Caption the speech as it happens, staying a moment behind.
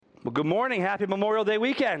Well, good morning. Happy Memorial Day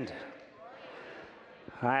weekend.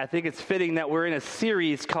 I think it's fitting that we're in a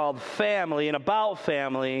series called Family and about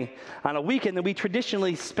family on a weekend that we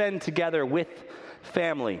traditionally spend together with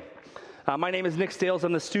family. My name is Nick Stales.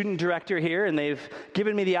 I'm the student director here, and they've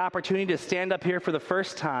given me the opportunity to stand up here for the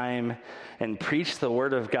first time and preach the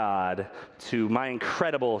Word of God to my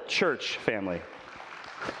incredible church family.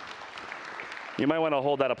 You might want to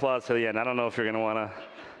hold that applause to the end. I don't know if you're going to want to,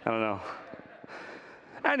 I don't know.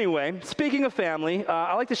 Anyway, speaking of family,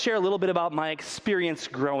 I'd like to share a little bit about my experience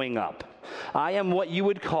growing up. I am what you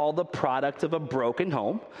would call the product of a broken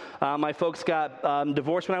home. My folks got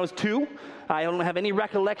divorced when I was 2. I don't have any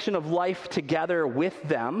recollection of life together with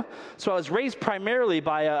them. So I was raised primarily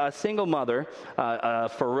by a single mother, a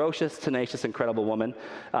ferocious, tenacious, incredible woman.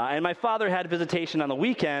 And my father had visitation on the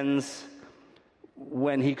weekends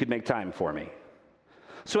when he could make time for me.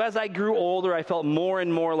 So as I grew older, I felt more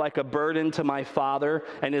and more like a burden to my father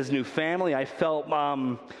and his new family. I felt,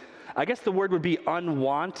 I guess the word would be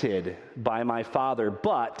unwanted by my father,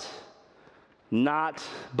 but not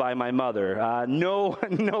by my mother. No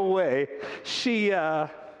way.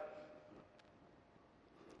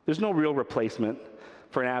 There's no real replacement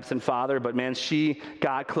for an absent father, but man, she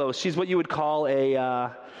got close. She's what you would call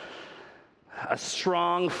a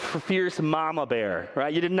strong, fierce mama bear,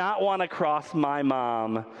 right? You did not want to cross my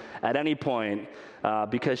mom at any point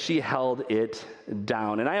because she held it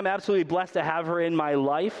down. And I am absolutely blessed to have her in my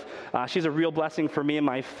life. She's a real blessing for me and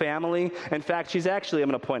my family. In fact, she's actually, I'm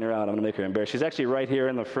going to point her out. I'm going to make her embarrassed. She's actually right here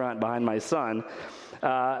in the front behind my son.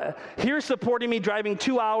 Here supporting me, driving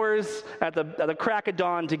 2 hours at the crack of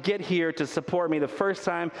dawn to get here to support me the first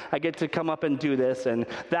time I get to come up and do this. And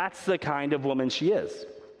that's the kind of woman she is.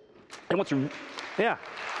 And yeah.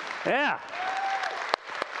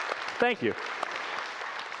 Thank you.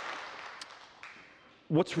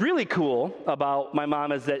 What's really cool about my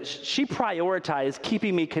mom is that she prioritized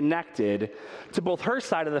keeping me connected to both her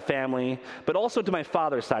side of the family, but also to my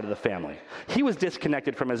father's side of the family. He was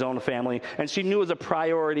disconnected from his own family, and she knew it was a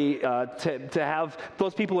priority to have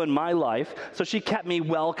those people in my life, so she kept me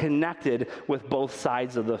well connected with both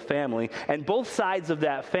sides of the family. And both sides of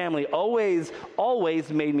that family always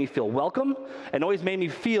made me feel welcome and always made me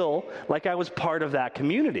feel like I was part of that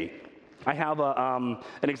community. I have an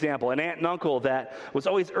example, an aunt and uncle that was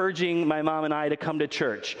always urging my mom and I to come to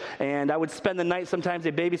church. And I would spend the night, sometimes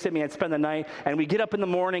they'd babysit me, I'd spend the night, and we'd get up in the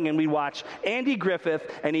morning and we'd watch Andy Griffith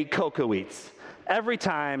and eat Cocoa Eats. Every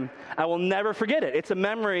time, I will never forget it. It's a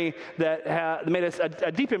memory that made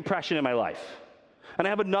a deep impression in my life. And I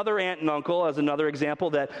have another aunt and uncle, as another example,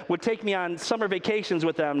 that would take me on summer vacations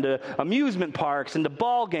with them to amusement parks and to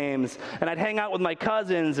ball games, and I'd hang out with my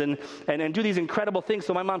cousins and do these incredible things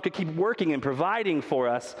so my mom could keep working and providing for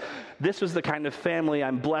us. This was the kind of family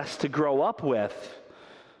I'm blessed to grow up with.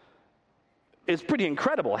 It's pretty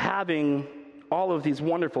incredible having all of these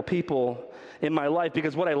wonderful people in my life,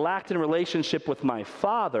 because what I lacked in relationship with my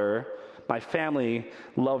father, my family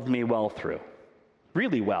loved me well through,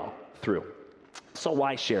 really well through. So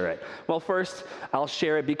why share it? Well, first, I'll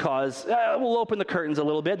share it because we'll open the curtains a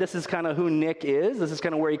little bit. This is kind of who Nick is. This is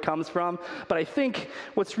kind of where he comes from. But I think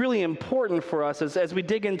what's really important for us is as we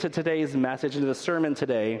dig into today's message, into the sermon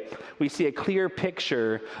today, we see a clear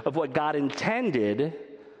picture of what God intended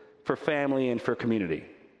for family and for community.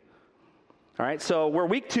 All right, so we're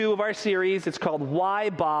week 2 of our series. It's called Why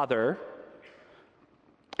Bother?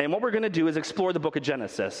 And what we're going to do is explore the book of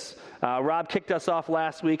Genesis. Rob kicked us off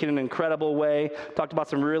last week in an incredible way, talked about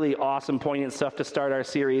some really awesome, poignant stuff to start our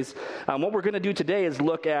series. What we're going to do today is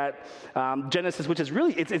look at Genesis, which is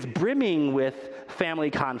really, it's brimming with family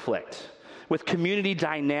conflict, with community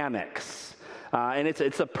dynamics. And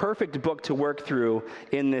it's a perfect book to work through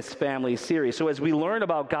in this family series. So as we learn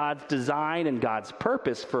about God's design and God's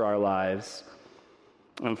purpose for our lives,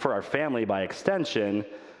 and for our family by extension,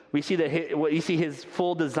 we see his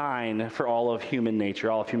full design for all of human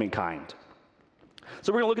nature, all of humankind.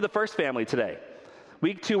 So we're going to look at the first family today.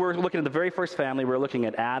 Week 2, we're looking at the very first family. We're looking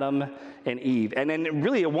at Adam and Eve. And then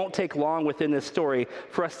really it won't take long within this story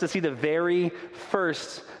for us to see the very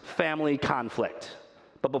first family conflict.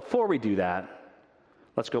 But before we do that,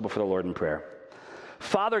 let's go before the Lord in prayer.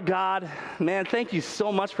 Father God, man, thank you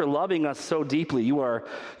so much for loving us so deeply. You are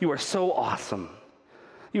so awesome.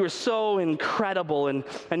 You are so incredible, and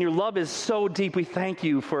your love is so deep. We thank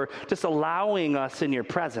you for just allowing us in your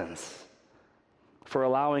presence, for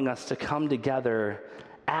allowing us to come together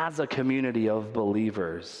as a community of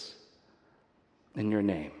believers in your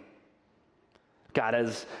name. God,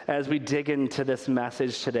 as we dig into this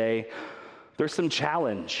message today, there's some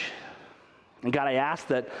challenge. And God, I ask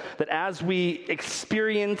that as we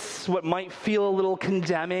experience what might feel a little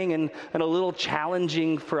condemning and a little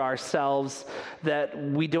challenging for ourselves, that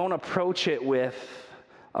we don't approach it with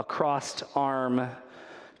a crossed arm,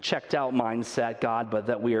 checked out mindset, God, but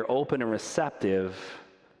that we are open and receptive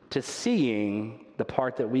to seeing the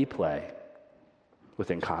part that we play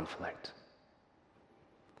within conflict.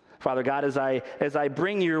 Father God, as I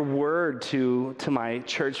bring your word to my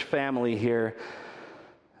church family here,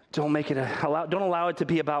 don't allow it to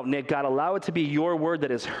be about Nick. God, allow it to be your word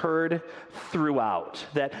that is heard throughout,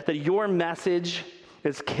 that your message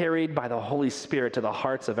is carried by the Holy Spirit to the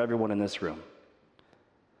hearts of everyone in this room,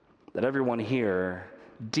 that everyone here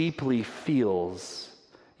deeply feels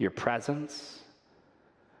your presence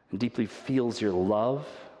and deeply feels your love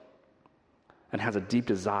and has a deep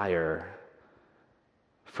desire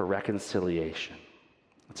for reconciliation.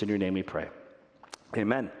 It's in your name we pray.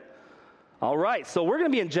 Amen. All right, so we're going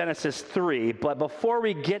to be in Genesis 3, but before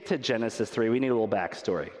we get to Genesis 3, we need a little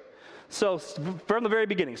backstory. So from the very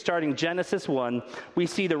beginning, starting Genesis 1, we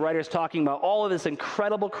see the writers talking about all of this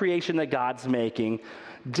incredible creation that God's making.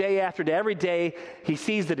 Day after day, every day, he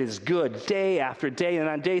sees that it is good, day after day. And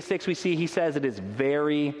on day 6, we see he says it is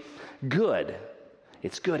very good.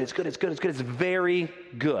 It's good, it's good, it's good, it's good, it's very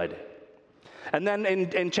good. And then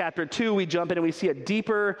in chapter 2, we jump in and we see a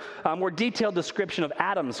deeper, more detailed description of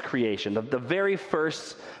Adam's creation, the very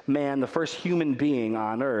first man, the first human being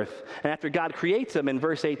on earth. And after God creates him, in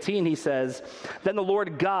verse 18, he says, "Then the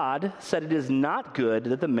Lord God said it is not good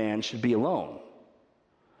that the man should be alone."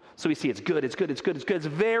 So we see it's good, it's good, it's good, it's good, it's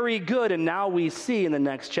very good. And now we see in the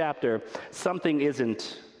next chapter, something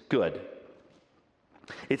isn't good.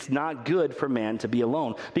 It's not good for man to be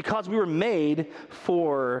alone because we were made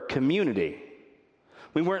for community.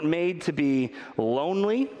 We weren't made to be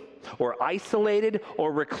lonely or isolated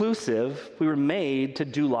or reclusive. We were made to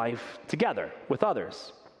do life together with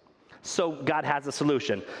others. So God has a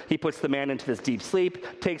solution. He puts the man into this deep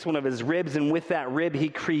sleep, takes one of his ribs, and with that rib, he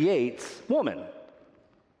creates woman.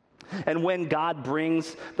 And when God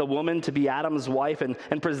brings the woman to be Adam's wife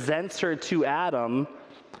and presents her to Adam,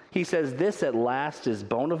 he says, "This at last is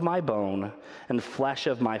bone of my bone and flesh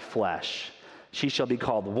of my flesh. She shall be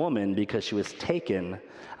called woman because she was taken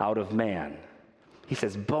out of man." He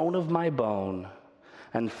says, bone of my bone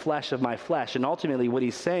and flesh of my flesh. And ultimately what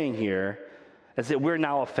he's saying here is that we're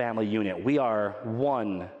now a family unit. We are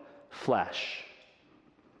one flesh.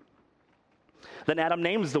 Then Adam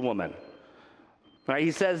names the woman. Right?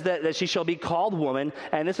 He says that she shall be called woman,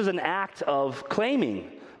 and this is an act of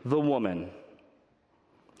claiming the woman.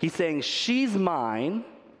 He's saying, she's mine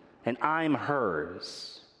and I'm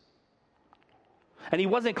hers. And he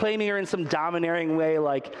wasn't claiming her in some domineering way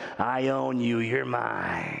like, I own you, you're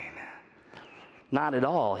mine. Not at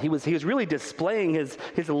all. He was really displaying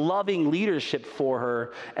his loving leadership for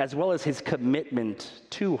her as well as his commitment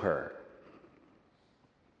to her.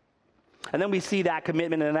 And then we see that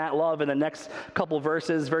commitment and that love in the next couple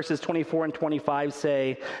verses. Verses 24 and 25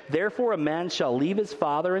 say, "Therefore a man shall leave his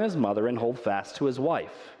father and his mother and hold fast to his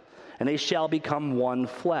wife, and they shall become one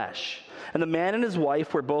flesh. And the man and his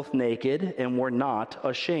wife were both naked and were not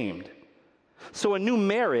ashamed." So a new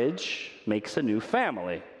marriage makes a new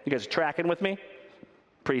family. You guys tracking with me?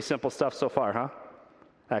 Pretty simple stuff so far, huh?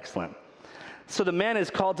 Excellent. So the man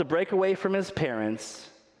is called to break away from his parents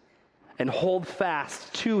and hold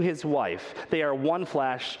fast to his wife. They are one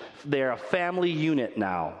flesh. They are a family unit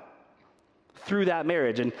now through that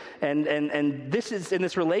marriage. And this is, in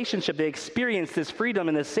this relationship, they experience this freedom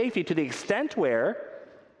and this safety to the extent where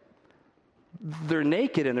they're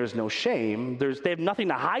naked and there's no shame. They have nothing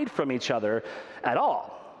to hide from each other at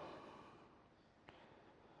all.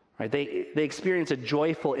 Right? They experience a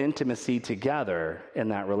joyful intimacy together in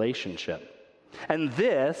that relationship. And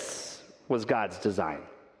this was God's design.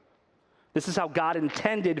 This is how God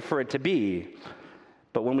intended for it to be.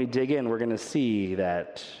 But when we dig in, we're going to see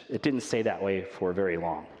that it didn't stay that way for very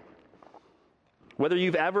long. Whether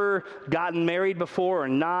you've ever gotten married before or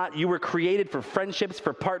not, you were created for friendships,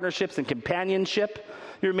 for partnerships, and companionship.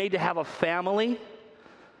 You were made to have a family.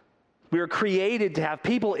 We were created to have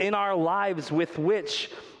people in our lives with which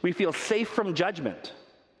we feel safe from judgment,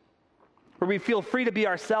 where we feel free to be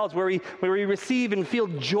ourselves, where we receive and feel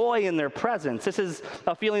joy in their presence. This is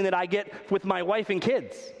a feeling that I get with my wife and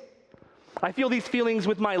kids. I feel these feelings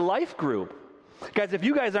with my life group. Guys, if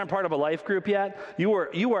you guys aren't part of a life group yet, you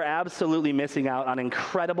are absolutely missing out on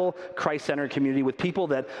incredible Christ-centered community with people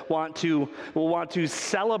that will want to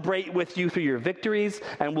celebrate with you through your victories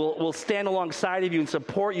and will stand alongside of you and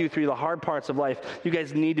support you through the hard parts of life. You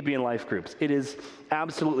guys need to be in life groups. It is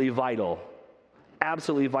absolutely vital.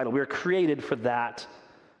 Absolutely vital. We are created for that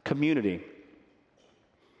community.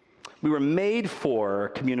 We were made for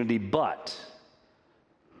community, but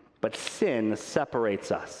sin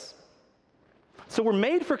separates us. So we're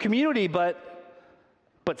made for community, but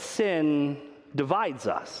sin divides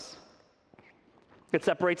us. It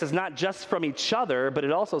separates us not just from each other, but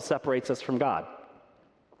it also separates us from God.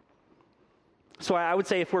 So I would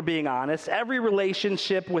say, if we're being honest, every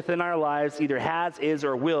relationship within our lives either has, is,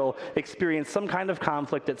 or will experience some kind of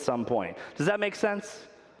conflict at some point. Does that make sense?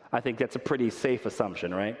 I think that's a pretty safe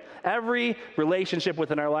assumption, right? Every relationship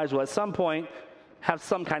within our lives will at some point have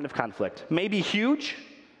some kind of conflict. Maybe huge,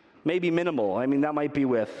 maybe minimal. I mean, that might be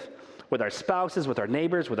with our spouses, with our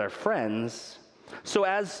neighbors, with our friends. So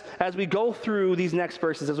as we go through these next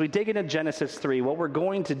verses, as we dig into Genesis 3, what we're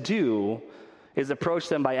going to do is approach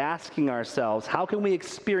them by asking ourselves, how can we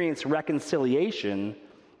experience reconciliation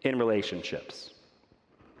in relationships?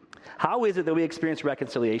 How is it that we experience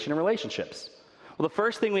reconciliation in relationships? Well, the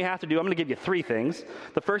first thing we have to do, I'm going to give you three things.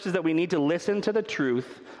 The first is that we need to listen to the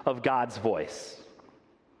truth of God's voice.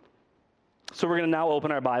 So we're going to now open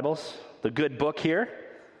our Bibles, the good book here.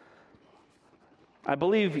 I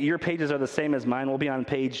believe your pages are the same as mine. We'll be on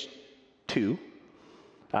page 2.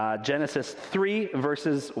 Genesis 3,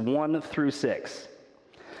 verses 1 through 6.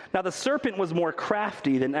 Now the serpent was more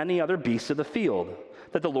crafty than any other beast of the field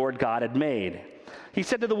that the Lord God had made. He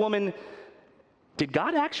said to the woman, "Did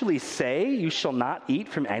God actually say you shall not eat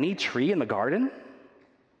from any tree in the garden?"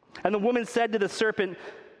 And the woman said to the serpent,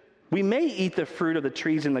 "We may eat the fruit of the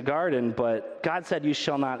trees in the garden, but God said you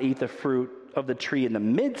shall not eat the fruit of the tree in the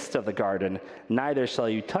midst of the garden, neither shall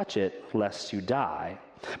you touch it, lest you die."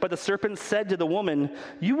 But the serpent said to the woman,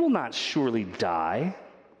 "You will not surely die,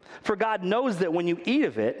 for God knows that when you eat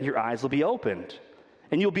of it, your eyes will be opened,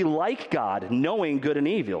 and you'll be like God, knowing good and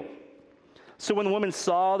evil." So when the woman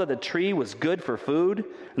saw that the tree was good for food,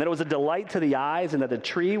 and that it was a delight to the eyes, and that the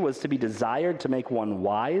tree was to be desired to make one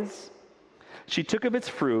wise, she took of its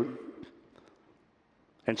fruit,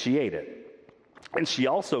 and she ate it. And she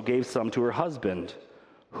also gave some to her husband,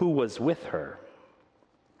 who was with her.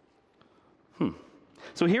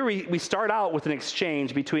 So here we start out with an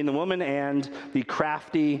exchange between the woman and the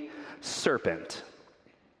crafty serpent.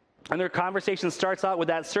 And their conversation starts out with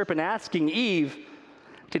that serpent asking Eve,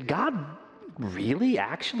 "Did God really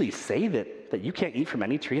actually say that you can't eat from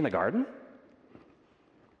any tree in the garden?"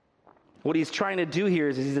 What he's trying to do here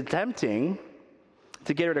is he's attempting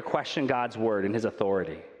to get her to question God's word and his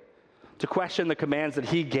authority, to question the commands that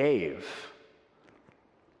he gave.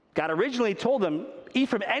 God originally told them, eat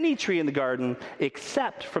from any tree in the garden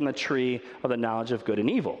except from the tree of the knowledge of good and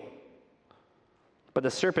evil. But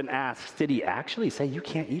the serpent asks, did he actually say you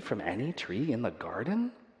can't eat from any tree in the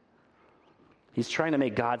garden? He's trying to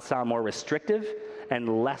make God sound more restrictive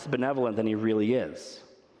and less benevolent than he really is.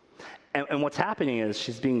 And what's happening is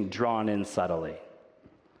she's being drawn in subtly.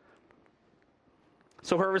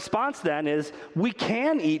 So her response then is, we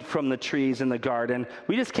can eat from the trees in the garden.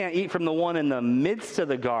 We just can't eat from the one in the midst of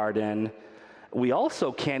the garden. We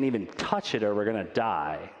also can't even touch it or we're going to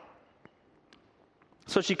die.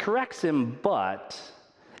 So she corrects him, but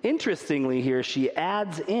interestingly here, she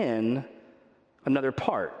adds in another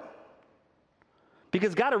part.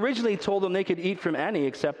 Because God originally told them they could eat from any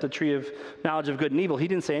except the tree of knowledge of good and evil. He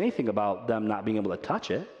didn't say anything about them not being able to touch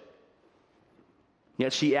it.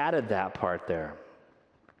 Yet she added that part there.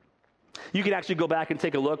 You can actually go back and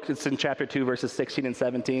take a look. It's in chapter 2, verses 16 and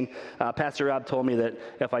 17. Pastor Rob told me that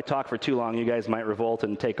if I talk for too long, you guys might revolt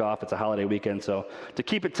and take off. It's a holiday weekend, so to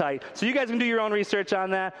keep it tight. So you guys can do your own research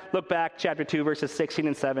on that. Look back, chapter 2, verses 16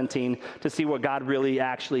 and 17, to see what God really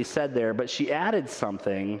actually said there. But she added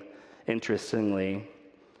something, interestingly,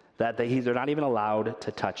 that they're not even allowed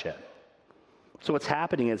to touch it. So what's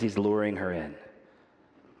happening is he's luring her in.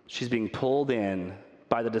 She's being pulled in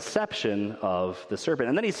by the deception of the serpent.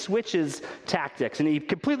 And then he switches tactics, and he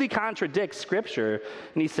completely contradicts Scripture,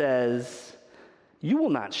 and he says, you will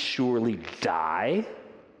not surely die.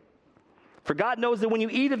 For God knows that when you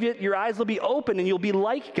eat of it, your eyes will be open, and you'll be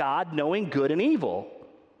like God, knowing good and evil.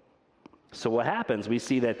 So what happens? We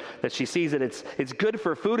see that she sees that it's good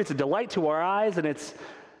for food, it's a delight to our eyes, and it's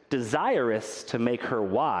desirous to make her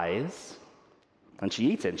wise. And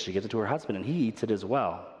she eats it, and she gives it to her husband, and he eats it as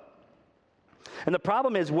well. And the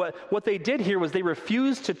problem is what they did here was they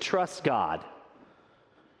refused to trust God.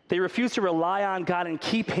 They refused to rely on God and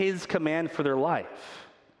keep his command for their life.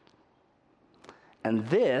 And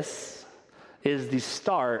this is the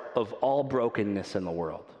start of all brokenness in the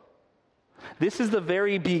world. This is the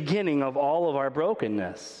very beginning of all of our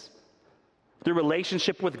brokenness. The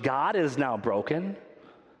relationship with God is now broken,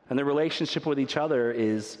 and the relationship with each other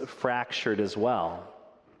is fractured as well.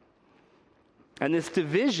 And this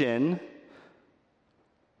division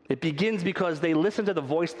It begins because they listen to the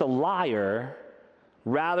voice of the liar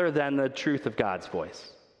rather than the truth of God's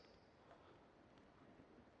voice.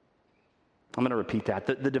 I'm going to repeat that.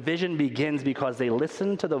 The division begins because they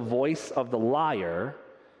listen to the voice of the liar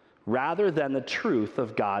rather than the truth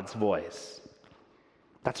of God's voice.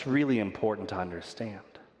 That's really important to understand.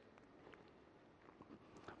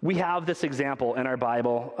 We have this example in our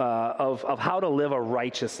Bible of how to live a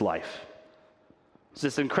righteous life. So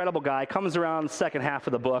this incredible guy comes around the second half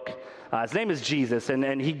of the book. His name is Jesus,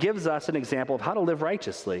 and he gives us an example of how to live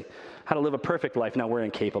righteously, how to live a perfect life. Now, we're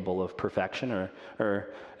incapable of perfection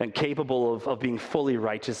or incapable of being fully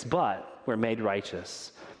righteous, but we're made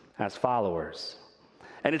righteous as followers.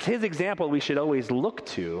 And it's his example we should always look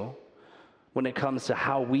to when it comes to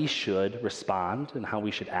how we should respond and how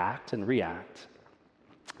we should act and react.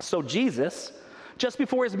 So Jesus, just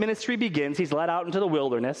before his ministry begins, he's led out into the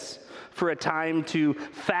wilderness for a time to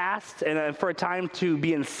fast and for a time to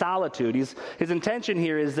be in solitude. His intention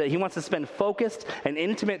here is that he wants to spend focused and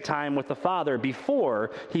intimate time with the Father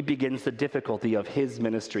before he begins the difficulty of his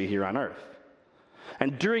ministry here on earth.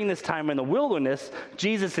 And during this time in the wilderness,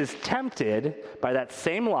 Jesus is tempted by that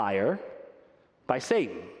same liar, by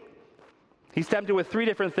Satan. He's tempted with three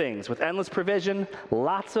different things: with endless provision,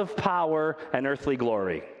 lots of power, and earthly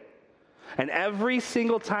glory. And every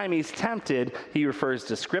single time he's tempted, he refers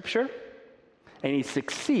to Scripture, and he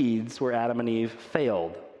succeeds where Adam and Eve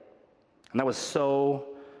failed. And that was so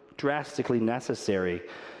drastically necessary.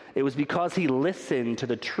 It was because he listened to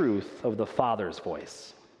the truth of the Father's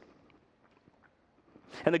voice.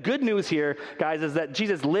 And the good news here, guys, is that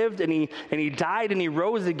Jesus lived and he died and he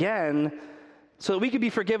rose again so that we could be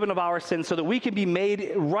forgiven of our sins, so that we can be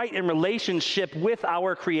made right in relationship with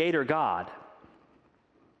our Creator God.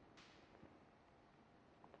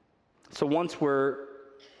 So once we're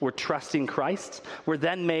trusting Christ, we're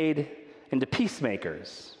then made into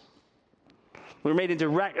peacemakers. We're made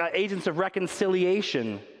into agents of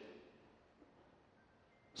reconciliation.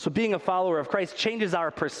 So being a follower of Christ changes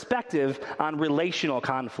our perspective on relational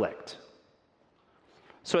conflict.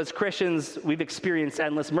 So as Christians, we've experienced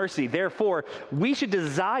endless mercy. Therefore, we should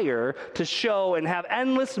desire to show and have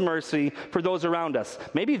endless mercy for those around us.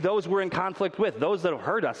 Maybe those we're in conflict with, those that have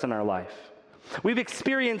hurt us in our life. We've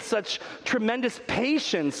experienced such tremendous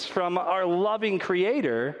patience from our loving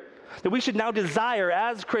Creator that we should now desire,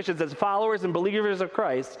 as Christians, as followers and believers of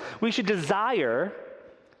Christ, we should desire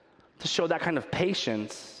to show that kind of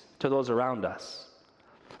patience to those around us.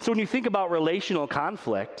 So when you think about relational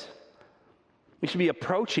conflict, we should be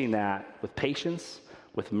approaching that with patience,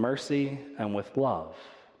 with mercy, and with love.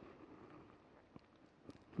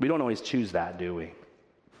 We don't always choose that, do we?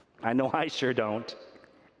 I know I sure don't.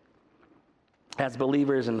 As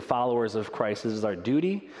believers and followers of Christ, it is our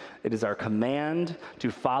duty, it is our command to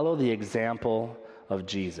follow the example of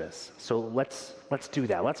Jesus. So let's do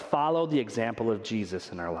that. Let's follow the example of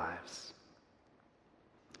Jesus in our lives.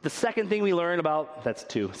 The second thing we learn about,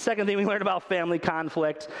 Second thing we learn about family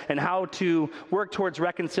conflict and how to work towards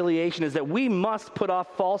reconciliation is that we must put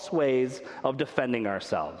off false ways of defending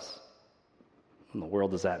ourselves. What in the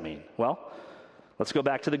world does that mean? Well, let's go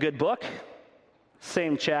back to the good book.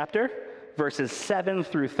 Same chapter, verses 7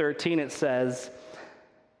 through 13, it says,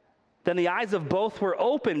 "Then the eyes of both were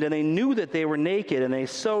opened, and they knew that they were naked, and they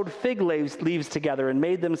sewed fig leaves together and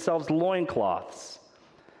made themselves loincloths.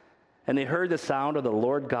 And they heard the sound of the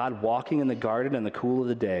Lord God walking in the garden in the cool of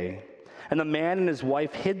the day. And the man and his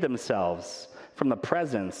wife hid themselves from the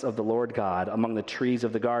presence of the Lord God among the trees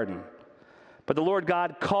of the garden. But the Lord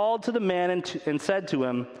God called to the man and said to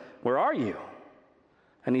him, 'Where are you?'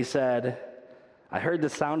 And he said, 'I heard the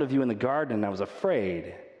sound of you in the garden, and I was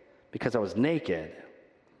afraid because I was naked,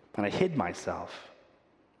 and I hid myself.'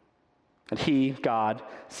 And he, God,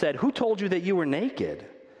 said, 'Who told you that you were naked?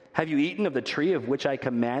 Have you eaten of the tree of which I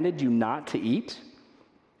commanded you not to eat?'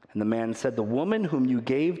 And the man said, 'The woman whom you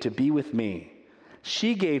gave to be with me,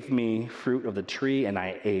 she gave me fruit of the tree, and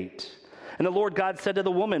I ate.' And the Lord God said to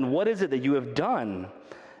the woman, 'What is it that you have done?'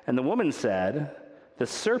 And the woman said, 'The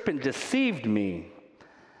serpent deceived me,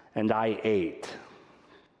 and I ate.'"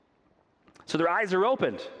 So their eyes are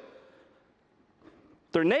opened.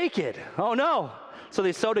 They're naked. Oh no. So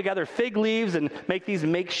they sew together fig leaves and make these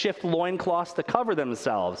makeshift loincloths to cover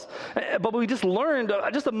themselves. But we just learned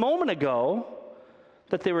just a moment ago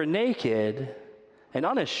that they were naked and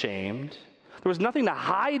unashamed. There was nothing to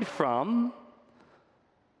hide from.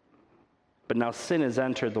 But now sin has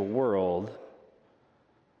entered the world,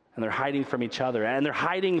 and they're hiding from each other, and they're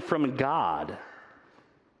hiding from God.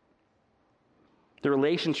 The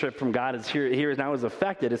relationship from God is here now is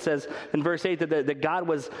affected. It says in verse 8 that God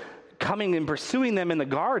was coming and pursuing them in the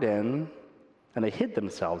garden, and they hid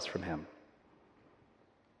themselves from him.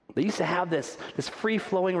 They used to have this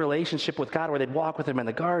free-flowing relationship with God where they'd walk with him in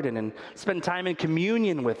the garden and spend time in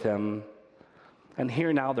communion with him. And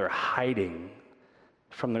here now they're hiding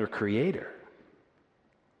from their Creator.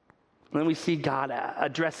 And then we see God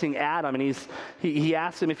addressing Adam, and he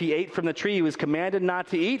asked him if he ate from the tree he was commanded not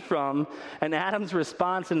to eat from. And Adam's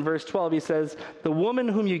response in verse 12, he says, "The woman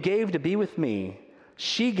whom you gave to be with me,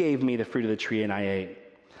 she gave me the fruit of the tree and I ate."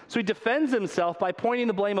 So he defends himself by pointing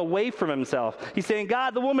the blame away from himself. He's saying,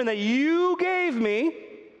 God, the woman that you gave me,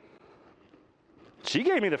 she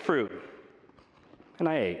gave me the fruit and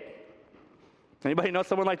I ate. Anybody know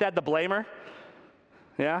someone like that, the blamer?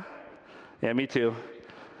 Yeah? Yeah, me too.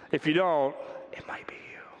 If you don't, it might be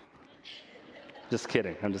you. Just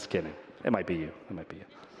kidding. I'm just kidding. It might be you. It might be you.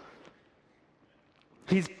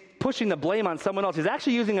 He's pushing the blame on someone else. He's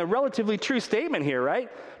actually using a relatively true statement here,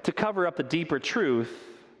 right? To cover up the deeper truth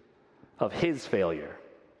of his failure.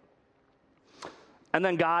 And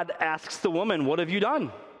then God asks the woman, what have you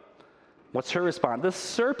done? What's her response? The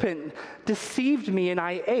serpent deceived me and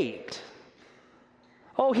I ate.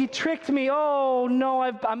 Oh, he tricked me. Oh, no,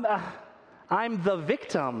 I'm the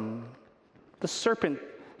victim. The serpent,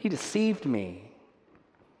 he deceived me.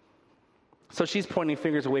 So she's pointing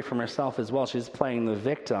fingers away from herself as well. She's playing the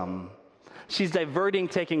victim. She's diverting,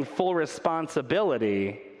 taking full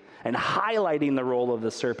responsibility, and highlighting the role of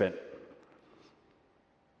the serpent.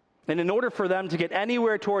 And in order for them to get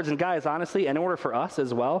anywhere towards, and guys, honestly, in order for us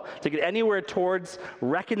as well, to get anywhere towards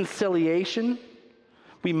reconciliation,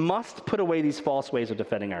 we must put away these false ways of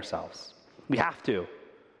defending ourselves. We have to.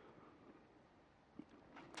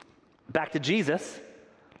 Back to Jesus.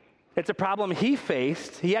 It's a problem he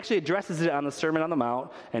faced. He actually addresses it on the Sermon on the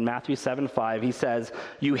Mount in Matthew 7:5. He says,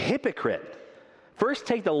 "You hypocrite, first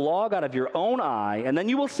take the log out of your own eye, and then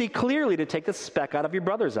you will see clearly to take the speck out of your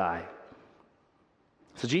brother's eye."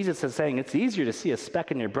 So Jesus is saying it's easier to see a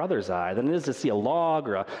speck in your brother's eye than it is to see a log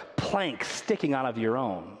or a plank sticking out of your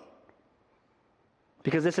own.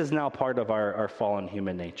 Because this is now part of our fallen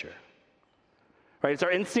human nature. Right? It's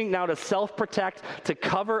our instinct now to self-protect, to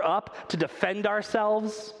cover up, to defend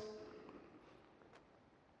ourselves.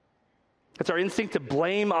 It's our instinct to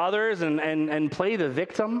blame others and play the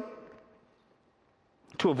victim,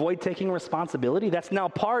 to avoid taking responsibility. That's now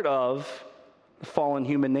part of the fallen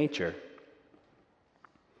human nature.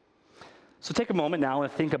 So take a moment now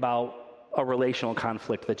and think about a relational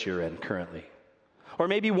conflict that you're in currently. Or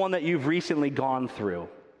maybe one that you've recently gone through.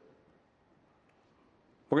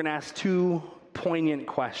 We're going to ask two poignant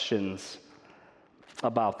questions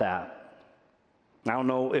about that. I don't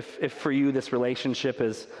know if for you this relationship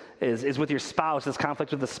is with your spouse, this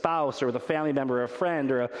conflict with a spouse or with a family member or a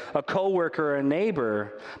friend or a coworker or a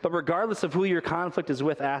neighbor. But regardless of who your conflict is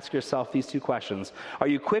with, ask yourself these two questions. Are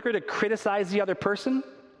you quicker to criticize the other person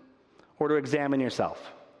or to examine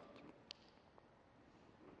yourself?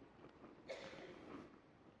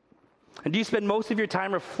 And do you spend most of your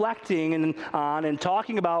time reflecting on and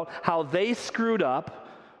talking about how they screwed up,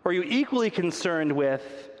 or are you equally concerned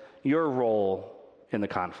with your role in the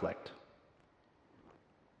conflict?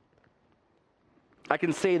 I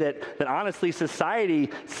can say that honestly,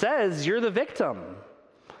 society says you're the victim,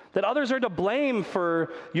 that others are to blame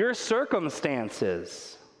for your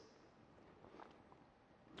circumstances.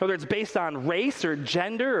 Whether it's based on race or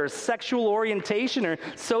gender or sexual orientation or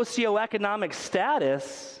socioeconomic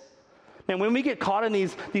status. And when we get caught in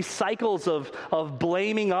these cycles of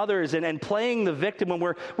blaming others and playing the victim, when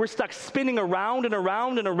we're stuck spinning around and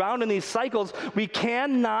around and around in these cycles, we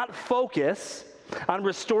cannot focus on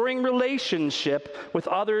restoring relationship with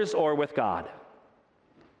others or with God.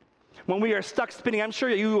 When we are stuck spinning, I'm sure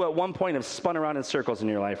you at one point have spun around in circles in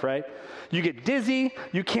your life, right? You get dizzy,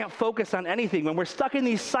 you can't focus on anything. When we're stuck in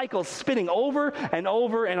these cycles spinning over and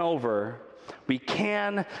over and over, we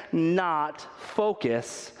cannot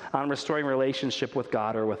focus on restoring relationship with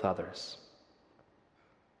God or with others.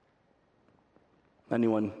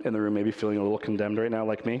 Anyone in the room maybe feeling a little condemned right now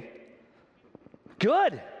like me?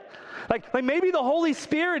 Good. Like maybe the Holy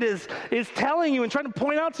Spirit is telling you and trying to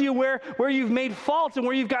point out to you where you've made faults and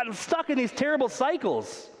where you've gotten stuck in these terrible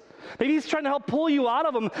cycles. Maybe he's trying to help pull you out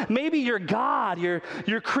of them. Maybe your God,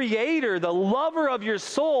 your creator, the lover of your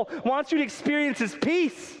soul, wants you to experience his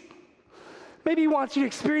peace. Maybe he wants you to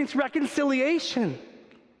experience reconciliation.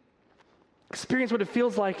 Experience what it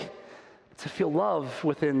feels like to feel love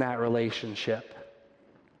within that relationship.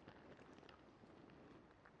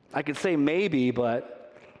 I could say maybe,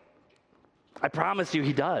 but I promise you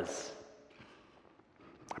he does.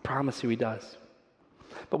 I promise you he does.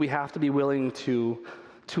 But we have to be willing to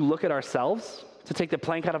look at ourselves, to take the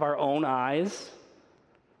plank out of our own eyes,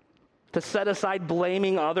 to set aside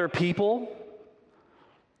blaming other people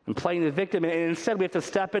and playing the victim. And instead, we have to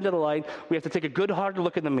step into the light. We have to take a good hard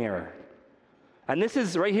look in the mirror. And this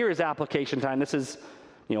is, right here is application time. This is,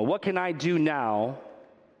 what can I do now?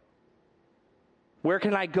 Where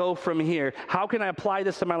can I go from here? How can I apply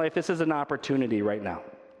this to my life? This is an opportunity right now.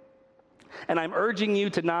 And I'm urging you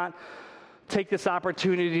to not take this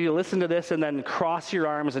opportunity to listen to this and then cross your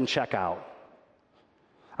arms and check out.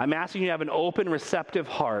 I'm asking you to have an open, receptive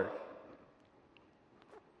heart.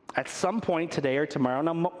 At some point today or tomorrow,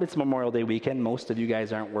 now it's Memorial Day weekend, most of you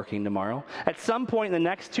guys aren't working tomorrow. At some point in the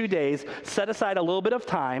next 2 days, set aside a little bit of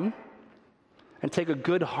time and take a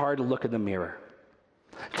good hard look in the mirror.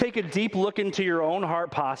 Take a deep look into your own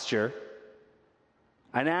heart posture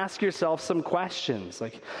and ask yourself some questions.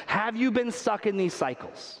 Like, have you been stuck in these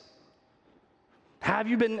cycles? Have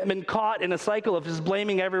you been caught in a cycle of just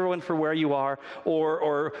blaming everyone for where you are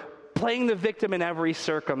or playing the victim in every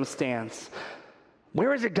circumstance?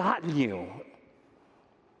 Where has it gotten you?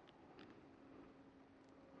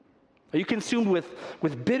 Are you consumed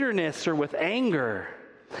with bitterness or with anger?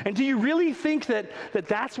 And do you really think that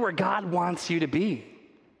that's where God wants you to be?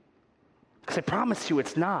 Because I promise you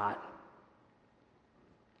it's not.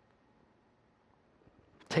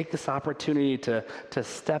 Take this opportunity to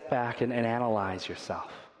step back and analyze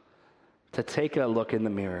yourself, to take a look in the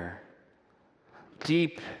mirror,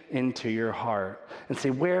 deep into your heart, and say,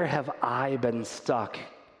 where have I been stuck?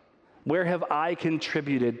 Where have I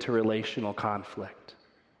contributed to relational conflict?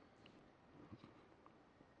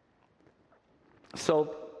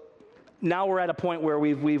 So now we're at a point where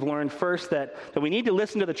we've learned first that we need to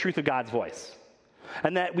listen to the truth of God's voice.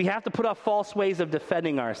 And that we have to put off false ways of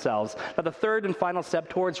defending ourselves. Now, the third and final step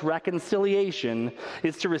towards reconciliation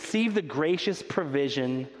is to receive the gracious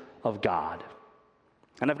provision of God.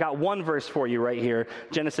 And I've got one verse for you right here.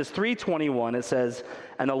 Genesis 3:21, it says,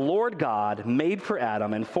 "And the Lord God made for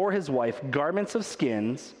Adam and for his wife garments of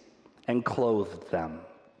skins and clothed them."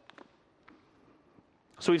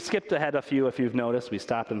 So we've skipped ahead a few, if you've noticed. We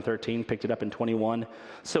stopped in 13, picked it up in 21.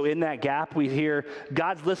 So in that gap, we hear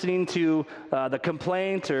God's listening to the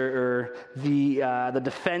complaint or the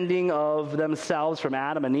defending of themselves from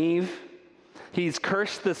Adam and Eve. He's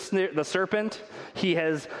cursed the serpent. He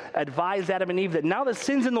has advised Adam and Eve that now that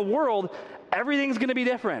sin's in the world, everything's going to be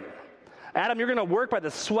different. Adam, you're going to work by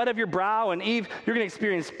the sweat of your brow, and Eve, you're going to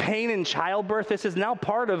experience pain in childbirth. This is now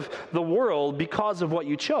part of the world because of what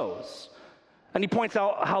you chose. And he points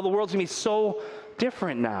out how the world's going to be so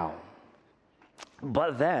different now.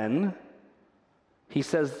 But then, he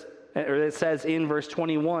says, or it says in verse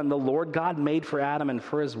 21, the Lord God made for Adam and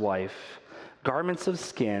for his wife garments of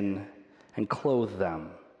skin and clothed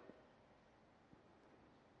them.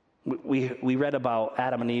 We read about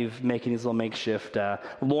Adam and Eve making these little makeshift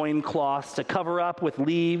loincloths to cover up with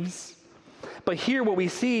leaves. But here what we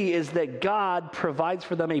see is that God provides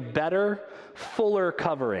for them a better, fuller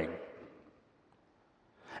covering.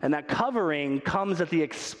 And that covering comes at the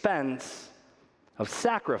expense of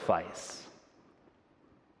sacrifice.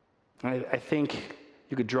 I think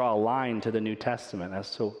you could draw a line to the New Testament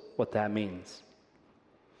as to what that means.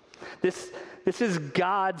 This is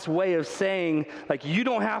God's way of saying, like, you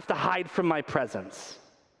don't have to hide from my presence.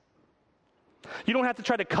 You don't have to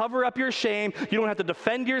try to cover up your shame. You don't have to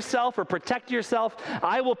defend yourself or protect yourself.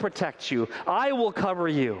 I will protect you. I will cover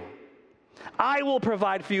you. I will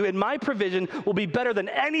provide for you, and my provision will be better than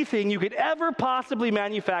anything you could ever possibly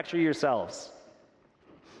manufacture yourselves.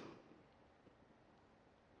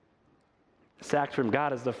 This act from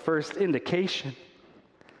God is the first indication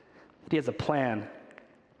that he has a plan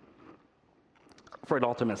for an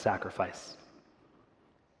ultimate sacrifice,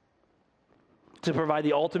 to provide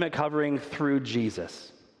the ultimate covering through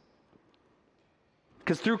Jesus.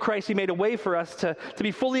 Because through Christ, he made a way for us to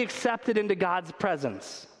be fully accepted into God's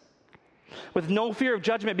presence with no fear of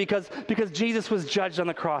judgment because Jesus was judged on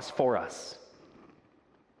the cross for us.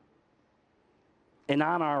 And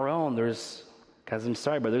on our own, there's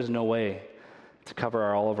no way to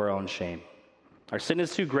cover all of our own shame. Our sin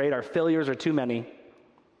is too great, our failures are too many.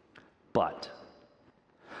 But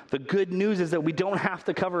the good news is that we don't have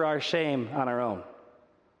to cover our shame on our own.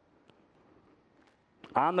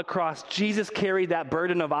 On the cross, Jesus carried that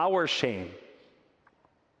burden of our shame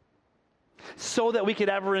so that we could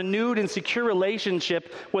have a renewed and secure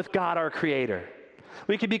relationship with God, our Creator.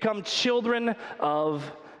 We could become children of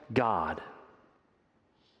God.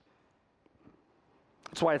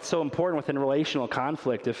 That's why it's so important within relational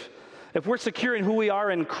conflict. If we're secure in who we are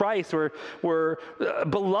in Christ, we're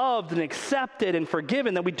beloved and accepted and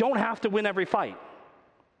forgiven, then we don't have to win every fight.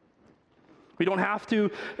 We don't have to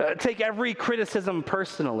take every criticism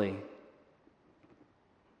personally.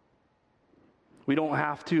 We don't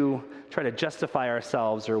have to try to justify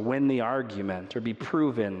ourselves or win the argument or be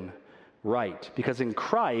proven right. Because in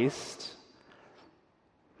Christ,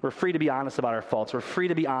 we're free to be honest about our faults. We're free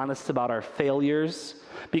to be honest about our failures.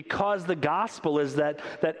 Because the gospel is that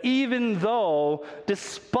even though,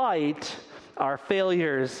 despite our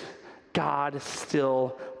failures, God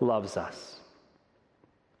still loves us.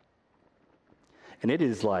 And it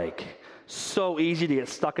is so easy to get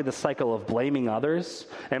stuck in the cycle of blaming others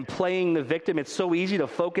and playing the victim. It's so easy to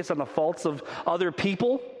focus on the faults of other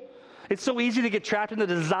people. It's so easy to get trapped in the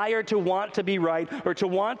desire to want to be right or to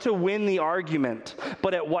want to win the argument.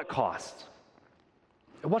 But at what cost?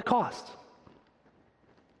 At what cost?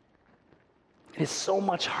 It is so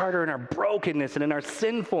much harder in our brokenness and in our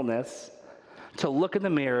sinfulness to look in the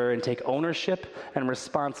mirror and take ownership and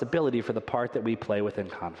responsibility for the part that we play within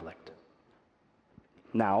conflict.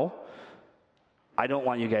 Now, I don't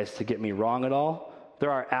want you guys to get me wrong at all.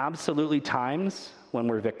 There are absolutely times when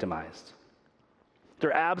we're victimized. There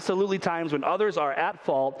are absolutely times when others are at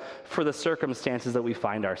fault for the circumstances that we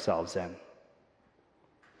find ourselves in.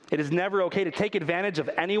 It is never okay to take advantage of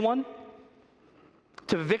anyone,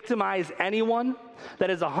 to victimize anyone. That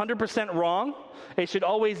is 100% wrong. It should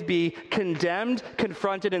always be condemned,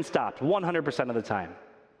 confronted, and stopped 100% of the time.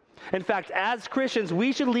 In fact, as Christians,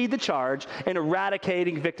 we should lead the charge in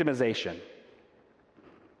eradicating victimization.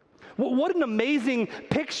 What an amazing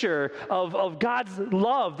picture of God's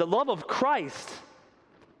love, the love of Christ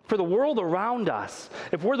for the world around us,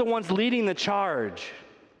 if we're the ones leading the charge.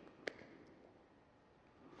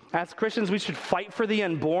 As Christians, we should fight for the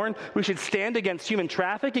unborn. We should stand against human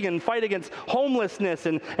trafficking and fight against homelessness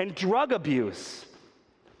and drug abuse.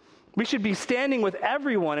 We should be standing with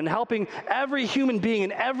everyone and helping every human being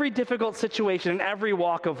in every difficult situation, in every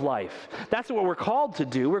walk of life. That's what we're called to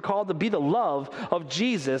do. We're called to be the love of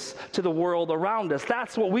Jesus to the world around us.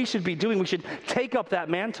 That's what we should be doing. We should take up that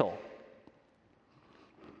mantle.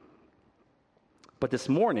 But this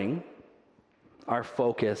morning, our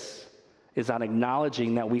focus is on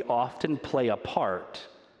acknowledging that we often play a part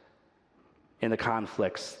in the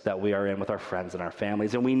conflicts that we are in with our friends and our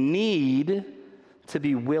families. And we need to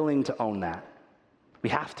be willing to own that. We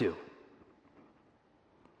have to.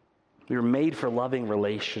 We were made for loving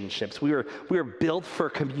relationships. We were built for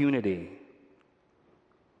community.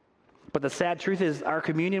 But the sad truth is our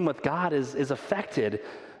communion with God is affected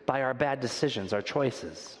by our bad decisions, our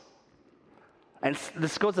choices. And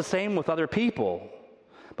this goes the same with other people.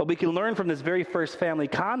 But we can learn from this very first family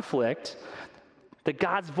conflict that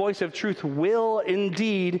God's voice of truth will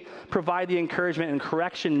indeed provide the encouragement and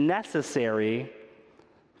correction necessary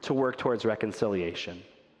to work towards reconciliation.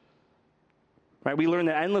 Right? We learn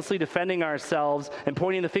that endlessly defending ourselves and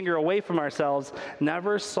pointing the finger away from ourselves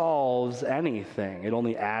never solves anything. It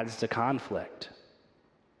only adds to conflict.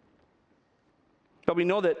 But we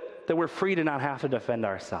know that we're free to not have to defend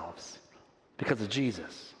ourselves because of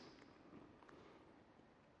Jesus.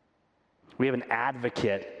 We have an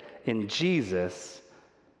advocate in Jesus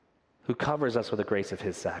who covers us with the grace of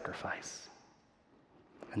his sacrifice.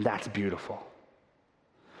 And that's beautiful.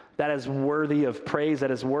 That is worthy of praise.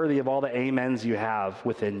 That is worthy of all the amens you have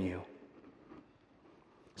within you.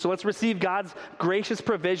 So let's receive God's gracious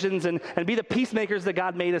provisions and be the peacemakers that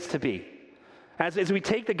God made us to be. As we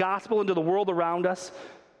take the gospel into the world around us,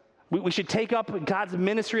 we should take up God's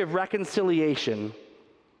ministry of reconciliation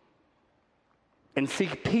and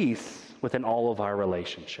seek peace within all of our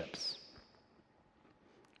relationships.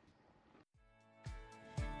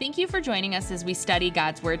 Thank you for joining us as we study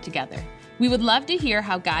God's Word together. We would love to hear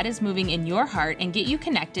how God is moving in your heart and get you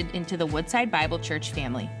connected into the Woodside Bible Church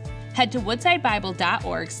family. Head to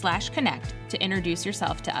woodsidebible.org/connect to introduce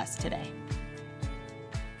yourself to us today.